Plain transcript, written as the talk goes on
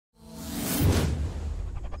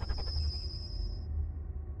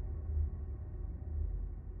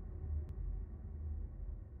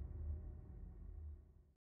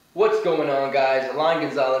What's going on, guys? Alain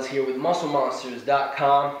Gonzalez here with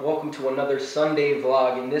musclemonsters.com. Welcome to another Sunday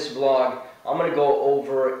vlog. In this vlog, I'm going to go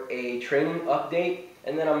over a training update,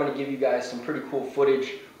 and then I'm going to give you guys some pretty cool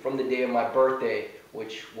footage from the day of my birthday,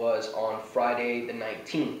 which was on Friday the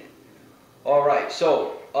 19th. Alright,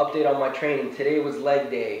 so update on my training. Today was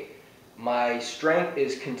leg day. My strength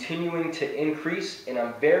is continuing to increase, and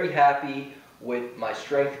I'm very happy with my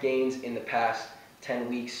strength gains in the past 10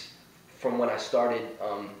 weeks from when I started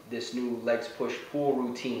this new legs push pull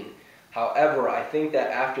routine. However, I think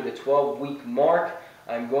that after the 12-week mark,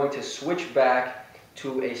 I'm going to switch back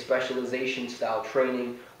to a specialization style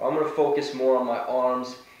training. I'm going to focus more on my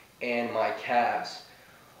arms and my calves.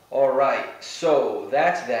 Alright, so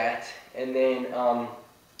that's that. And then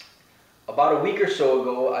about a week or so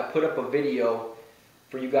ago, I put up a video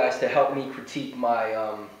for you guys to help me critique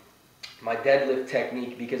my my deadlift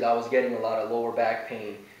technique, because I was getting a lot of lower back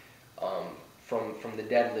pain from the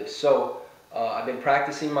deadlift. So I've been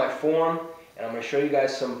practicing my form, and I'm going to show you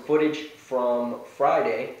guys some footage from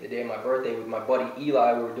Friday, the day of my birthday, with my buddy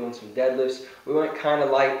Eli. We were doing some deadlifts. We went kind of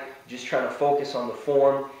light, just trying to focus on the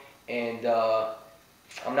form, and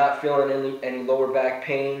I'm not feeling any lower back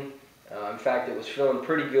pain. In fact, it was feeling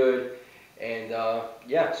pretty good, and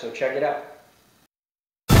yeah, so check it out.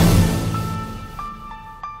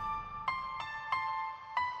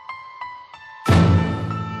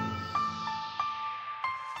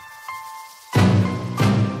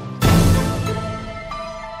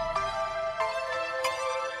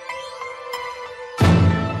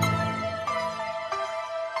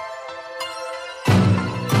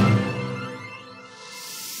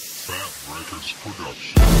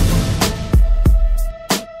 Production.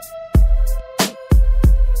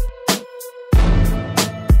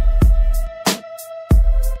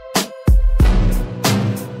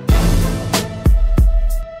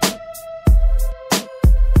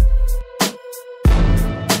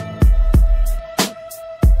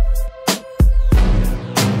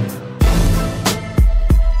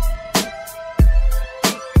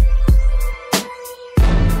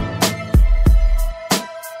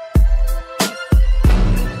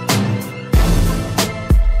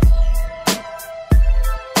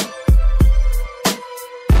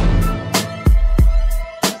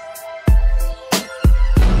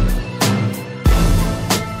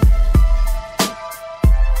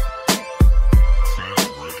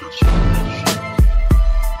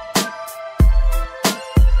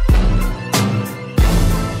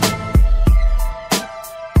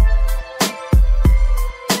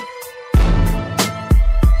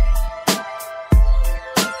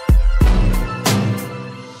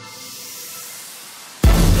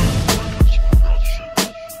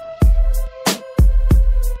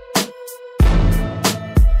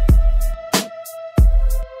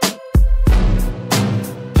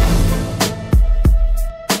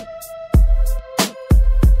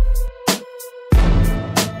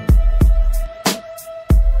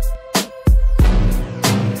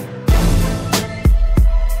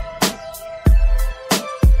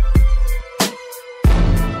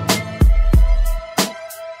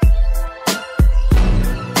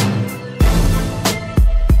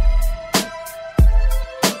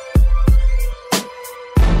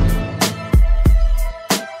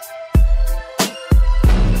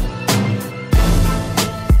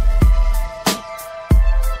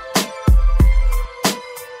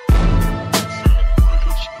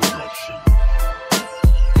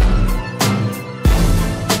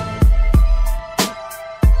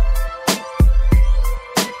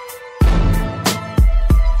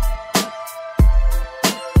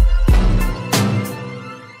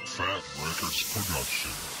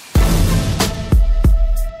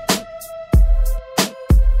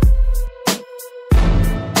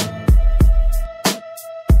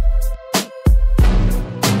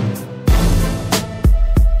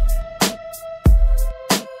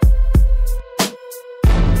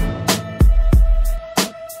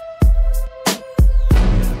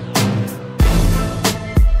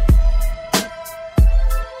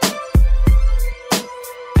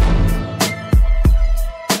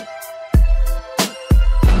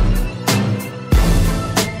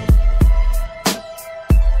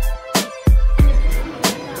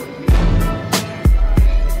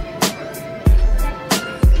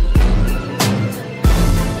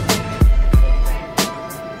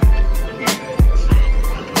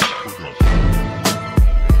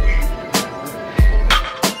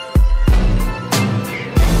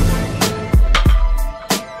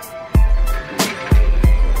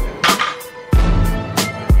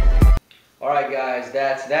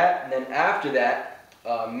 That's that. And then after that,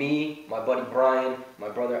 me, my buddy Brian, my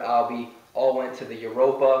brother Albie, all went to the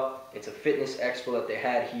Europa. It's a fitness expo that they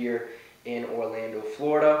had here in Orlando,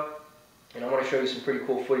 Florida. And I want to show you some pretty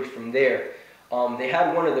cool footage from there. They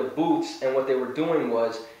had one of the booths, and what they were doing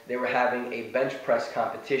was they were having a bench press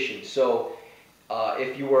competition. So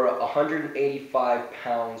if you were 185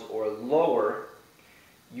 pounds or lower,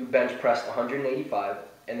 you bench pressed 185,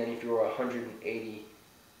 and then if you were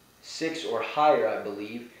 186 or higher, I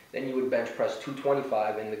believe, then you would bench press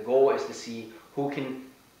 225, and the goal is to see who can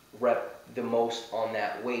rep the most on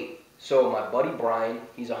that weight. So my buddy Brian,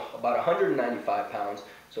 he's about 195 pounds,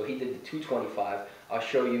 so he did the 225. I'll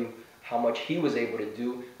show you how much he was able to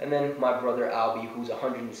do. And then my brother Albie, who's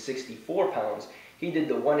 164 pounds, he did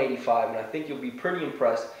the 185, and I think you'll be pretty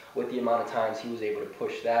impressed with the amount of times he was able to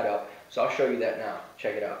push that up. So I'll show you that now.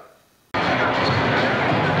 Check it out.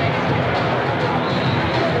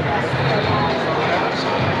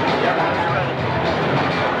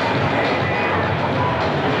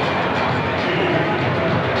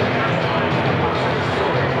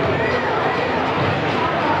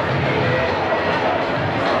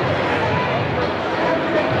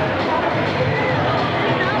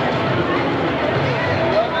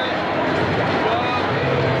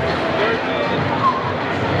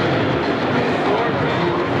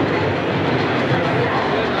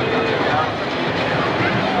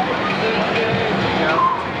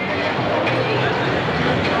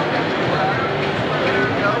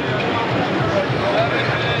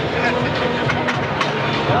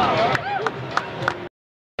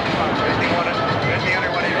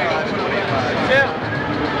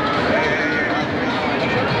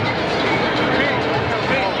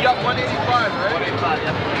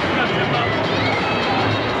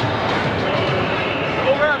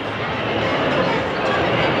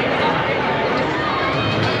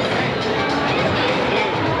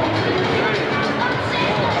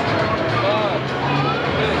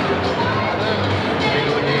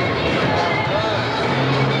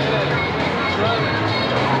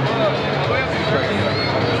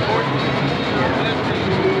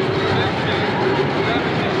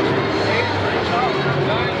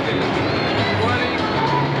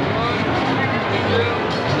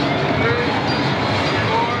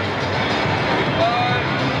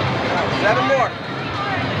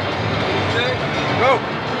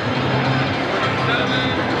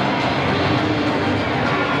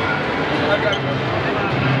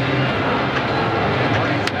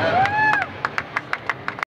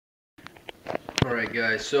 Alright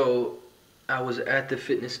guys, so I was at the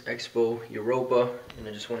Fitness Expo Europa, and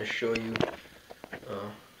I just want to show you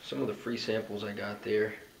some of the free samples I got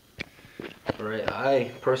there. Alright,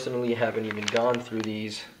 I personally haven't even gone through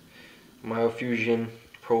these Myofusion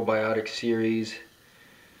probiotic series.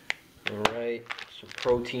 Alright, some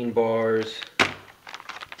protein bars,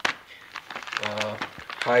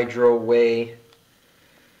 Hydro Whey,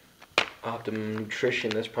 Optimum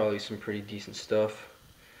Nutrition, that's probably some pretty decent stuff.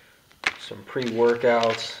 Some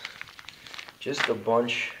pre-workouts, just a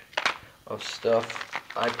bunch of stuff.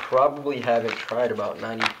 I probably haven't tried about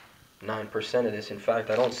 99% of this. In fact,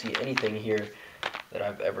 I don't see anything here that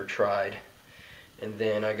I've ever tried. And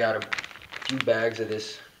then I got a few bags of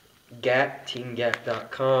this GAT,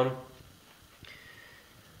 teamgat.com.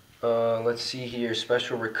 Let's see here,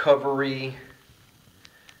 Special Recovery.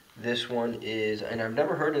 This one is, and I've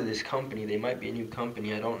never heard of this company. They might be a new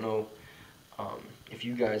company. I don't know if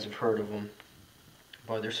you guys have heard of them,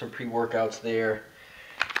 but there's some pre-workouts there.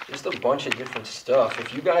 Just a bunch of different stuff.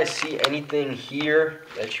 If you guys see anything here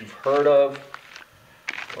that you've heard of,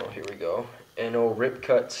 oh, here we go, NO Rip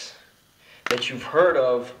Cuts, that you've heard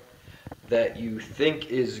of, that you think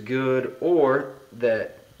is good, or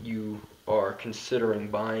that you are considering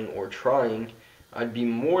buying or trying, I'd be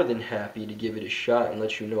more than happy to give it a shot and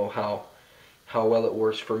let you know how well it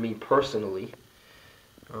works for me personally.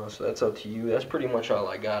 So that's up to you. That's pretty much all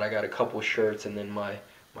I got. I got a couple shirts, and then my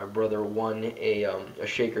brother won a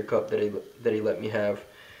shaker cup that he let me have.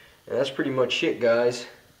 And that's pretty much it, guys.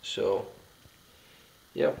 So,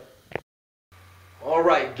 yep.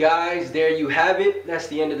 Alright guys, there you have it. That's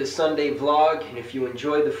the end of the Sunday vlog. And if you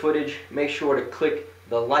enjoyed the footage, make sure to click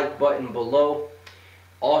the like button below.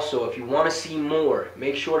 Also, if you want to see more,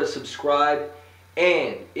 make sure to subscribe.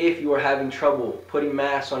 And if you are having trouble putting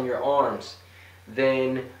mass on your arms,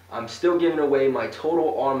 then I'm still giving away my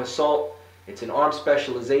Total Arm Assault. It's an arm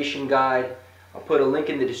specialization guide. I'll put a link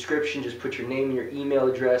in the description. Just put your name and your email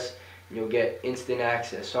address, and you'll get instant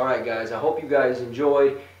access. Alright guys, I hope you guys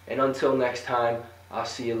enjoyed, and until next time, I'll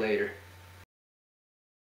see you later.